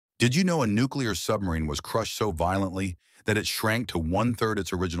Did you know a nuclear submarine was crushed so violently that it shrank to one-third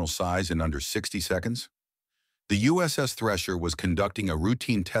its original size in under 60 seconds? The USS Thresher was conducting a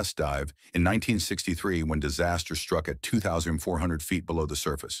routine test dive in 1963 when disaster struck at 2,400 feet below the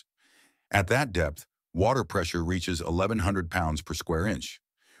surface. At that depth, water pressure reaches 1,100 pounds per square inch.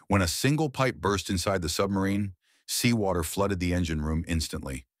 When a single pipe burst inside the submarine, seawater flooded the engine room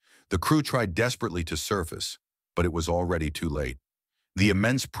instantly. The crew tried desperately to surface, but it was already too late. The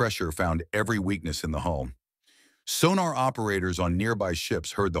immense pressure found every weakness in the hull. Sonar operators on nearby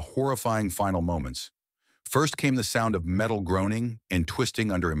ships heard the horrifying final moments. First came the sound of metal groaning and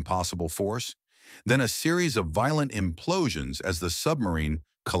twisting under impossible force, then a series of violent implosions as the submarine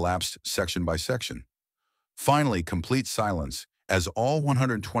collapsed section by section. Finally, complete silence as all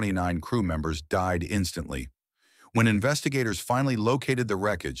 129 crew members died instantly. When investigators finally located the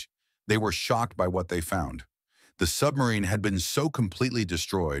wreckage, they were shocked by what they found. The submarine had been so completely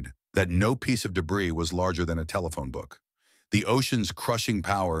destroyed that no piece of debris was larger than a telephone book. The ocean's crushing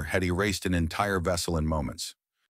power had erased an entire vessel in moments.